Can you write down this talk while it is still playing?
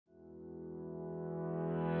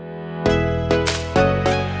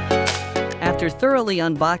After thoroughly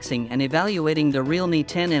unboxing and evaluating the Realme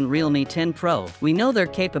 10 and Realme 10 Pro, we know their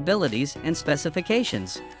capabilities and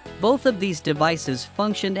specifications. Both of these devices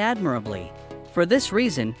functioned admirably. For this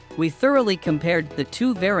reason, we thoroughly compared the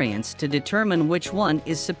two variants to determine which one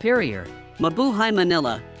is superior. Mabuhay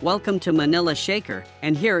Manila, welcome to Manila Shaker,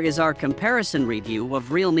 and here is our comparison review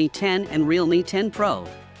of Realme 10 and Realme 10 Pro.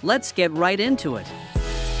 Let's get right into it.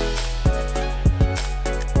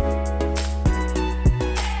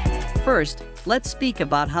 First, let's speak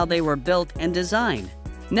about how they were built and designed.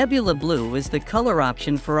 Nebula Blue is the color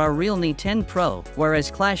option for our Realme 10 Pro,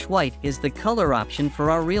 whereas Clash White is the color option for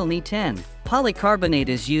our Realme 10. Polycarbonate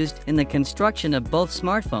is used in the construction of both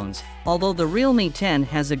smartphones, although the Realme 10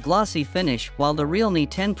 has a glossy finish while the Realme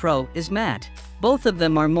 10 Pro is matte. Both of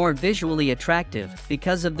them are more visually attractive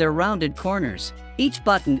because of their rounded corners. Each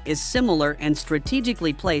button is similar and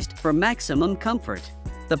strategically placed for maximum comfort.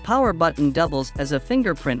 The power button doubles as a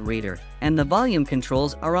fingerprint reader, and the volume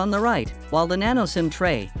controls are on the right, while the nano SIM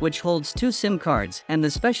tray, which holds 2 SIM cards, and the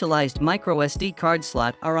specialized microSD card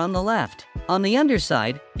slot are on the left. On the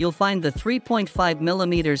underside, you'll find the 3.5mm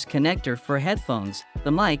connector for headphones,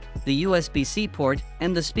 the mic, the USB-C port,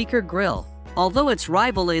 and the speaker grill. Although its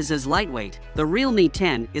rival is as lightweight, the Realme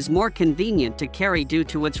 10 is more convenient to carry due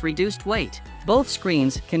to its reduced weight. Both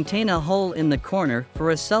screens contain a hole in the corner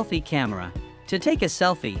for a selfie camera. To take a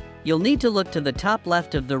selfie, you'll need to look to the top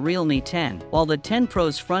left of the Realme 10, while the 10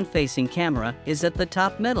 Pro's front-facing camera is at the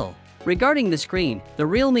top middle. Regarding the screen, the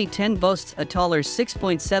Realme 10 boasts a taller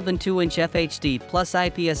 6.72-inch FHD plus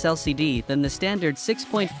IPS LCD than the standard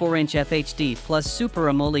 6.4-inch FHD plus Super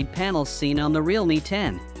AMOLED panels seen on the Realme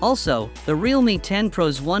 10. Also, the Realme 10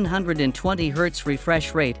 Pro's 120Hz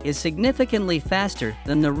refresh rate is significantly faster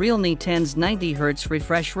than the Realme 10's 90Hz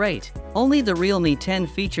refresh rate. Only the Realme 10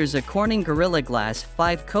 features a Corning Gorilla Glass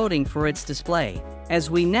 5 coating for its display. As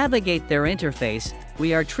we navigate their interface,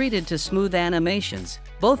 we are treated to smooth animations.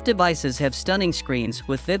 Both devices have stunning screens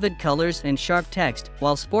with vivid colors and sharp text,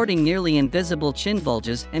 while sporting nearly invisible chin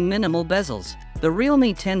bulges and minimal bezels. The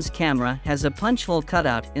Realme 10's camera has a punch hole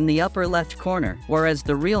cutout in the upper left corner, whereas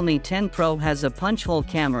the Realme 10 Pro has a punch hole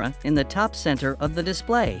camera in the top center of the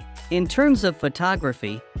display. In terms of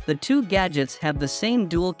photography, the two gadgets have the same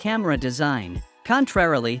dual camera design.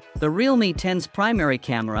 Contrarily, the Realme 10's primary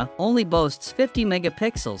camera only boasts 50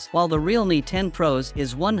 megapixels, while the Realme 10 Pro's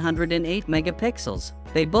is 108 megapixels.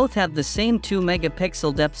 They both have the same 2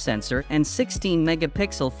 megapixel depth sensor and 16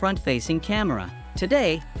 megapixel front-facing camera.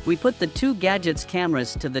 Today, we put the two gadgets'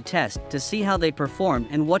 cameras to the test to see how they perform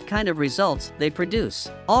and what kind of results they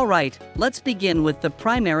produce. Alright, let's begin with the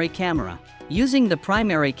primary camera. Using the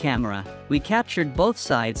primary camera, we captured both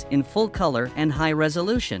sides in full color and high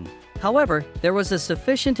resolution. However, there was a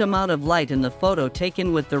sufficient amount of light in the photo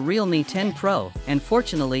taken with the Realme 10 Pro, and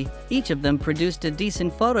fortunately, each of them produced a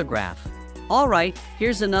decent photograph. Alright,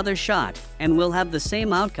 here's another shot, and we'll have the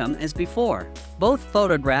same outcome as before. Both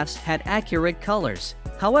photographs had accurate colors.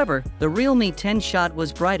 However, the Realme 10 shot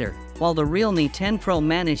was brighter, while the Realme 10 Pro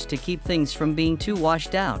managed to keep things from being too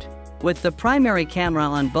washed out. With the primary camera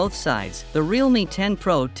on both sides, the Realme 10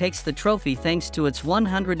 Pro takes the trophy thanks to its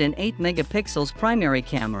 108 megapixels primary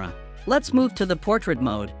camera. Let's move to the portrait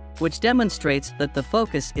mode, which demonstrates that the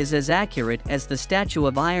focus is as accurate as the statue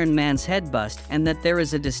of Iron Man's head bust and that there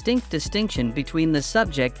is a distinct distinction between the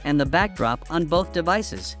subject and the backdrop on both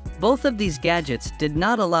devices. Both of these gadgets did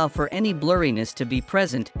not allow for any blurriness to be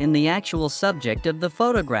present in the actual subject of the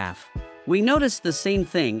photograph. We notice the same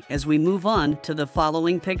thing as we move on to the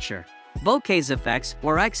following picture. Bokeh's effects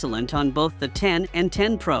were excellent on both the 10 and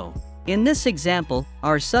 10 Pro. In this example,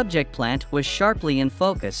 our subject plant was sharply in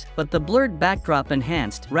focus, but the blurred backdrop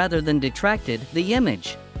enhanced rather than detracted the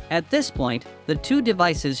image. At this point, the two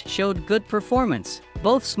devices showed good performance.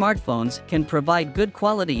 Both smartphones can provide good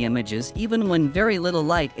quality images even when very little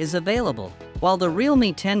light is available. While the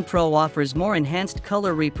Realme 10 Pro offers more enhanced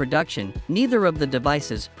color reproduction, neither of the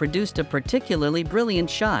devices produced a particularly brilliant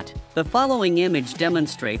shot. The following image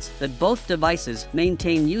demonstrates that both devices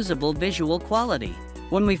maintain usable visual quality.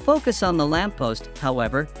 When we focus on the lamppost,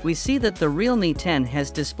 however, we see that the Realme 10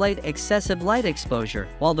 has displayed excessive light exposure,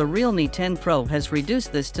 while the Realme 10 Pro has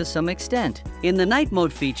reduced this to some extent. In the night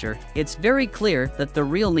mode feature, it's very clear that the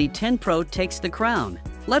Realme 10 Pro takes the crown.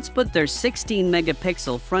 Let's put their 16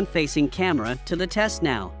 megapixel front-facing camera to the test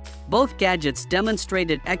now. Both gadgets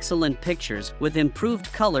demonstrated excellent pictures with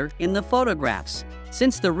improved color in the photographs.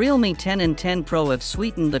 Since the Realme 10 and 10 Pro have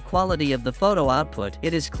sweetened the quality of the photo output,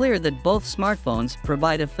 it is clear that both smartphones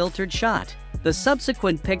provide a filtered shot. The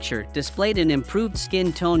subsequent picture displayed an improved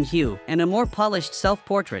skin tone hue and a more polished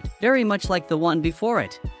self-portrait, very much like the one before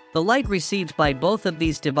it. The light received by both of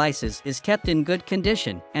these devices is kept in good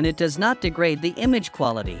condition and it does not degrade the image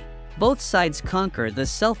quality. Both sides conquer the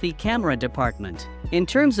selfie camera department. In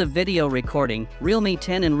terms of video recording, Realme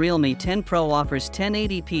 10 and Realme 10 Pro offers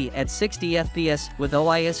 1080p at 60 fps with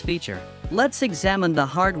OIS feature. Let's examine the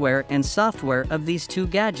hardware and software of these two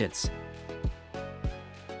gadgets.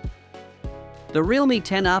 The Realme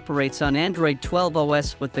 10 operates on Android 12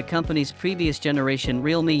 OS with the company's previous generation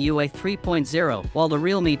Realme UI 3.0, while the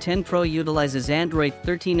Realme 10 Pro utilizes Android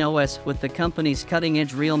 13 OS with the company's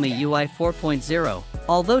cutting-edge Realme UI 4.0.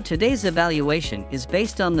 Although today's evaluation is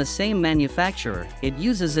based on the same manufacturer, it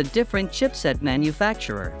uses a different chipset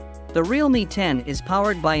manufacturer. The Realme 10 is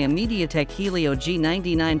powered by a MediaTek Helio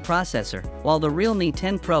G99 processor, while the Realme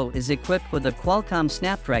 10 Pro is equipped with a Qualcomm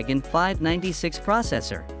Snapdragon 596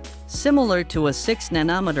 processor. Similar to a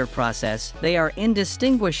 6nm process, they are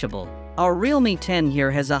indistinguishable. Our Realme 10 here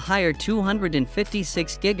has a higher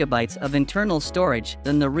 256GB of internal storage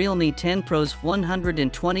than the Realme 10 Pro's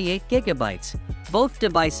 128GB. Both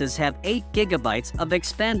devices have 8GB of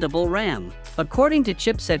expandable RAM. According to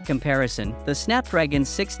chipset comparison, the Snapdragon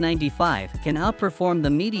 695 can outperform the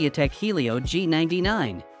MediaTek Helio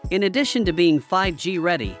G99. In addition to being 5G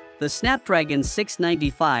ready, the Snapdragon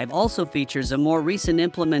 695 also features a more recent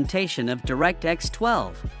implementation of DirectX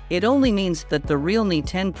 12. It only means that the Realme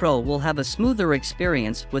 10 Pro will have a smoother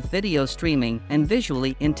experience with video streaming and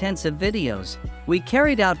visually intensive videos. We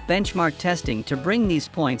carried out benchmark testing to bring these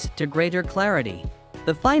points to greater clarity.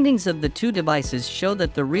 The findings of the two devices show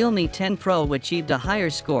that the Realme 10 Pro achieved a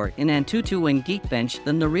higher score in Antutu and Geekbench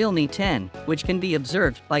than the Realme 10, which can be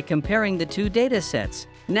observed by comparing the two datasets.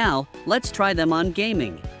 Now, let's try them on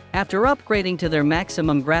gaming. After upgrading to their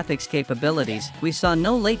maximum graphics capabilities, we saw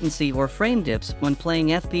no latency or frame dips when playing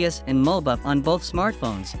FPS and MOBA on both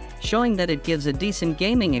smartphones, showing that it gives a decent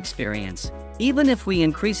gaming experience. Even if we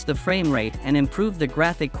increase the frame rate and improve the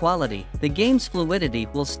graphic quality, the game's fluidity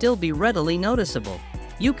will still be readily noticeable.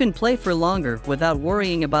 You can play for longer without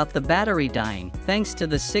worrying about the battery dying, thanks to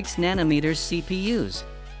the 6nm CPUs.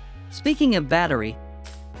 Speaking of battery,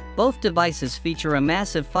 both devices feature a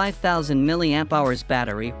massive 5000 mAh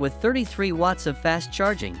battery with 33 watts of fast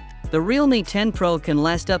charging. The Realme 10 Pro can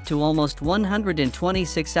last up to almost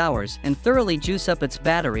 126 hours and thoroughly juice up its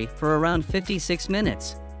battery for around 56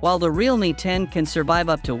 minutes, while the Realme 10 can survive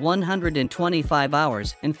up to 125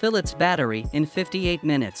 hours and fill its battery in 58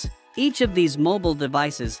 minutes. Each of these mobile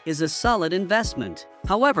devices is a solid investment.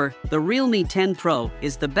 However, the Realme 10 Pro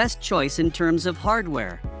is the best choice in terms of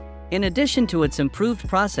hardware. In addition to its improved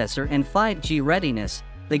processor and 5G readiness,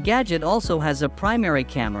 the gadget also has a primary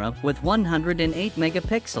camera with 108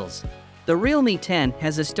 megapixels. The Realme 10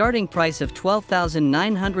 has a starting price of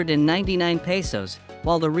 12,999 pesos,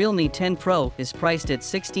 while the Realme 10 Pro is priced at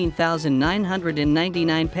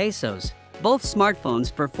 16,999 pesos. Both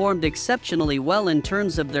smartphones performed exceptionally well in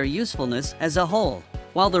terms of their usefulness as a whole.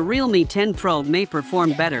 While the Realme 10 Pro may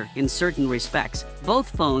perform better in certain respects, both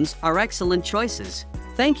phones are excellent choices.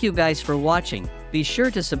 Thank you guys for watching. Be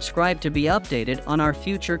sure to subscribe to be updated on our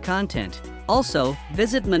future content. Also,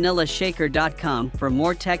 visit ManilaShaker.com for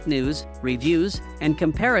more tech news, reviews, and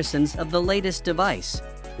comparisons of the latest device.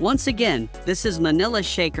 Once again, this is Manila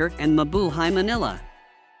Shaker and Mabuhay Manila.